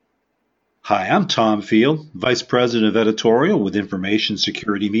Hi, I'm Tom Field, Vice President of Editorial with Information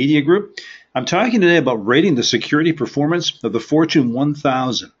Security Media Group. I'm talking today about rating the security performance of the Fortune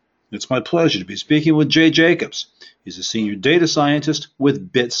 1000. It's my pleasure to be speaking with Jay Jacobs. He's a senior data scientist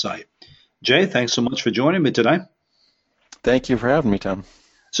with BitSight. Jay, thanks so much for joining me today. Thank you for having me, Tom.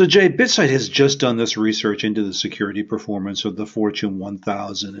 So, Jay, BitSight has just done this research into the security performance of the Fortune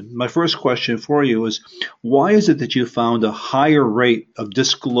 1000. And my first question for you is why is it that you found a higher rate of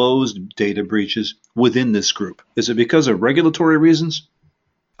disclosed data breaches within this group? Is it because of regulatory reasons?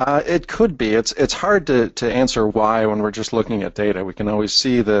 It could be. It's hard to answer why when we're just looking at data. We can always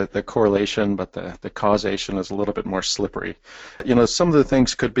see the correlation, but the causation is a little bit more slippery. You know, some of the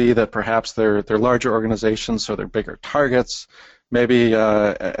things could be that perhaps they're larger organizations, so they're bigger targets. Maybe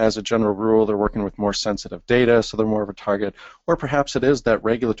as a general rule, they're working with more sensitive data, so they're more of a target. Or perhaps it is that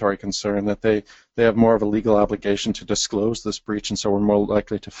regulatory concern that they have more of a legal obligation to disclose this breach, and so we're more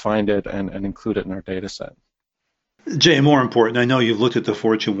likely to find it and include it in our data set. Jay, more important, I know you've looked at the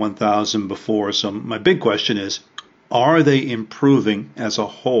Fortune 1000 before, so my big question is, are they improving as a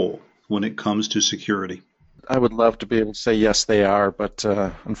whole when it comes to security? I would love to be able to say yes, they are, but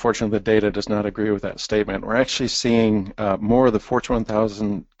unfortunately, the data does not agree with that statement. We're actually seeing more of the Fortune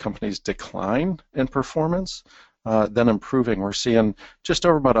 1000 companies decline in performance than improving. We're seeing just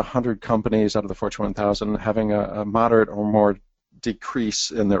over about 100 companies out of the Fortune 1000 having a moderate or more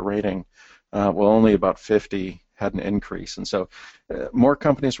decrease in their rating, while only about 50 had an increase. And so more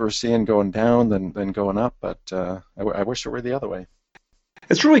companies we're seeing going down than going up, but I wish it were the other way.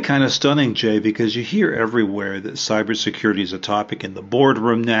 It's really kind of stunning, Jay, because you hear everywhere that cybersecurity is a topic in the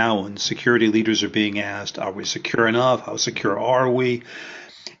boardroom now, and security leaders are being asked, are we secure enough? How secure are we?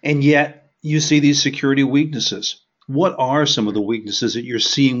 And yet you see these security weaknesses. What are some of the weaknesses that you're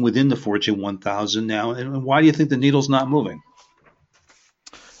seeing within the Fortune 1000 now, and why do you think the needle's not moving?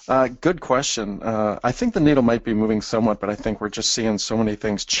 Good question. I think the needle might be moving somewhat, but I think we're just seeing so many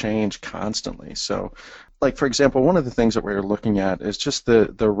things change constantly. So, like for example, one of the things that we're looking at is just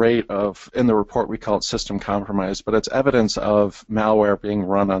the rate of, in the report we call it system compromise, but it's evidence of malware being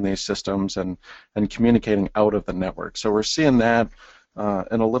run on these systems and communicating out of the network. So we're seeing that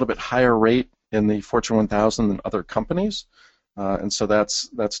in a little bit higher rate in the Fortune 1000 than other companies. And so that's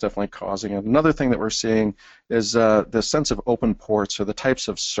definitely causing it. Another thing that we're seeing is the sense of open ports, or the types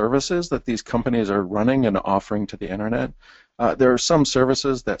of services that these companies are running and offering to the internet. There are some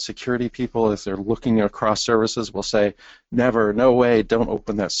services that security people, as they're looking across services, will say, never, no way, don't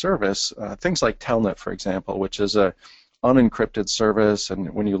open that service. Things like Telnet, for example, which is a unencrypted service,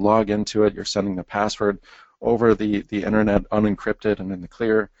 and when you log into it, you're sending the password over the internet unencrypted and in the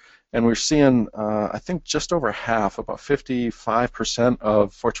clear. And we're seeing, I think, just over half, about 55%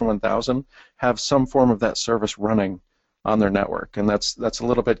 of Fortune 1000 have some form of that service running on their network, and that's a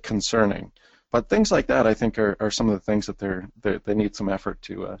little bit concerning. But things like that, I think, are some of the things that they need some effort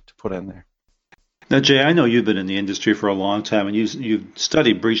to put in there. Now, Jay, I know you've been in the industry for a long time, and you've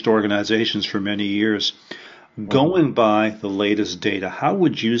studied breached organizations for many years. Mhm. Going by the latest data, how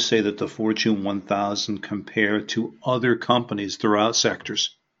would you say that the Fortune 1000 compare to other companies throughout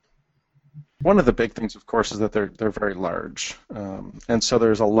sectors? One of the big things, of course, is that they're very large, and so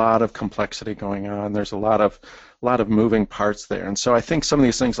there's a lot of complexity going on. There's a lot of moving parts there, and so I think some of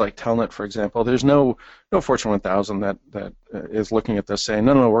these things like Telnet, for example, there's no Fortune 1000 that is looking at this saying,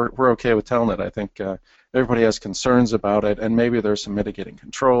 no, we're okay with Telnet. I think everybody has concerns about it, and maybe there's some mitigating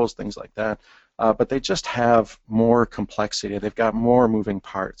controls, things like that. But they just have more complexity. They've got more moving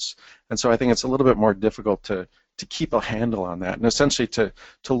parts, and so I think it's a little bit more difficult to keep a handle on that, and essentially to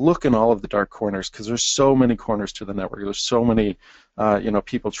look in all of the dark corners, because there's so many corners to the network. There's so many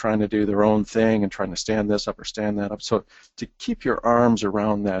people trying to do their own thing and trying to stand this up or stand that up. So to keep your arms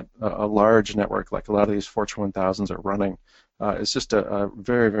around that, a large network like a lot of these Fortune 1000s are running, is just a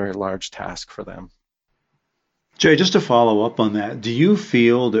very, very large task for them. Jay, just to follow up on that, do you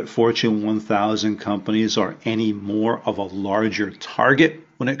feel that Fortune 1000 companies are any more of a larger target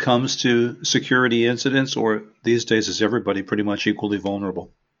when it comes to security incidents, or these days is everybody pretty much equally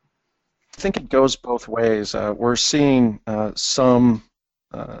vulnerable? I think it goes both ways. We're seeing some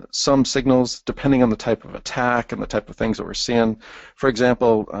signals depending on the type of attack and the type of things that we're seeing. For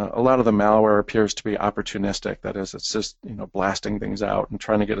example, a lot of the malware appears to be opportunistic. That is, it's just blasting things out and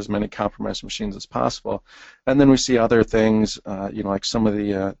trying to get as many compromised machines as possible. And then we see other things, like some of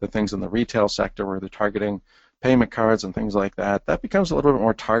the things in the retail sector where they're targeting payment cards and things like that. That becomes a little bit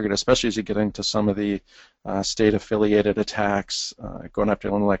more targeted, especially as you get into some of the state-affiliated attacks, going after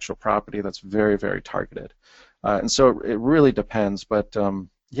intellectual property. That's very, very targeted. And so it really depends, but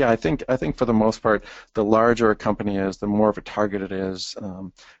Yeah, I think for the most part, the larger a company is, the more of a target it is,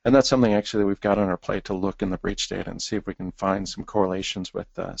 and that's something actually that we've got on our plate to look in the breach data and see if we can find some correlations with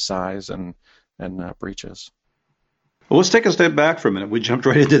size and breaches. Well, let's take a step back for a minute. We jumped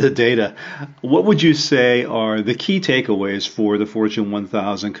right into the data. What would you say are the key takeaways for the Fortune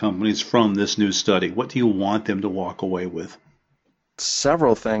 1000 companies from this new study? What do you want them to walk away with?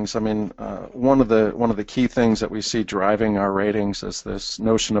 Several things. I mean, one of the key things that we see driving our ratings is this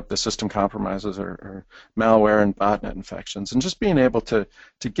notion of the system compromises or malware and botnet infections, and just being able to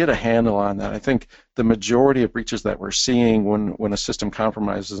get a handle on that. I think the majority of breaches that we're seeing when a system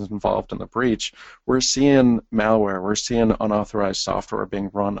compromise is involved in the breach, we're seeing malware, we're seeing unauthorized software being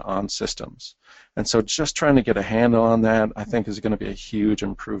run on systems, and so just trying to get a handle on that, I think, is going to be a huge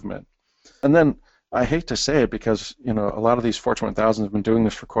improvement. And then I hate to say it because a lot of these Fortune 1000 have been doing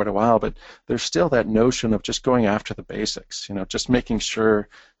this for quite a while, but there's still that notion of just going after the basics. Just making sure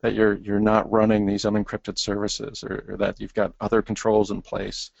that you're not running these unencrypted services or that you've got other controls in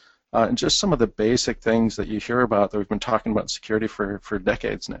place, and just some of the basic things that you hear about that we've been talking about in security for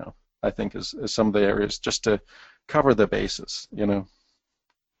decades now. I think is some of the areas just to cover the bases.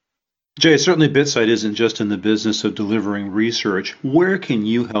 Jay, certainly BitSight isn't just in the business of delivering research. Where can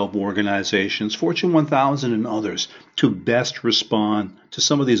you help organizations, Fortune 1000 and others, to best respond to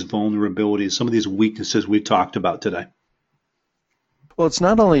some of these vulnerabilities, some of these weaknesses we've talked about today? Well, it's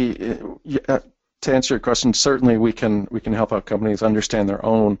not only to answer your question. Certainly, we can help out companies understand their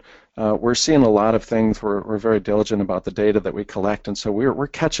own. We're seeing a lot of things. We're very diligent about the data that we collect, and so we're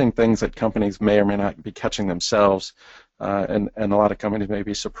catching things that companies may or may not be catching themselves. And a lot of companies may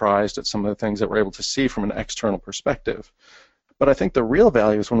be surprised at some of the things that we're able to see from an external perspective. But I think the real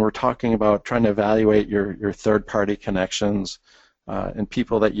value is when we're talking about trying to evaluate your third-party connections and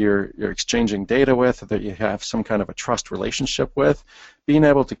people that you're exchanging data with, that you have some kind of a trust relationship with, being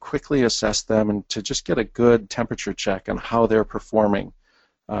able to quickly assess them and to just get a good temperature check on how they're performing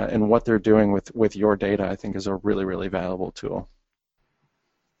and what they're doing with your data, I think is a really, really valuable tool.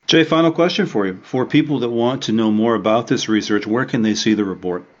 Jay, final question for you. For people that want to know more about this research, where can they see the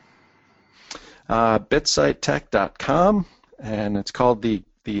report? BitsightTech.com, and it's called the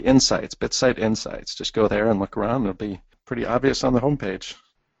Insights, BitSight Insights. Just go there and look around. It'll be pretty obvious on the homepage.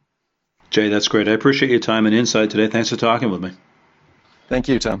 Jay, that's great. I appreciate your time and insight today. Thanks for talking with me. Thank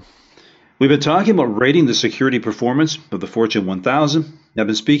you, Tom. We've been talking about rating the security performance of the Fortune 1000. I've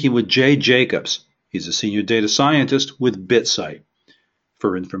been speaking with Jay Jacobs. He's a senior data scientist with BitSight.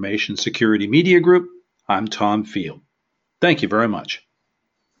 For Information Security Media Group, I'm Tom Field. Thank you very much.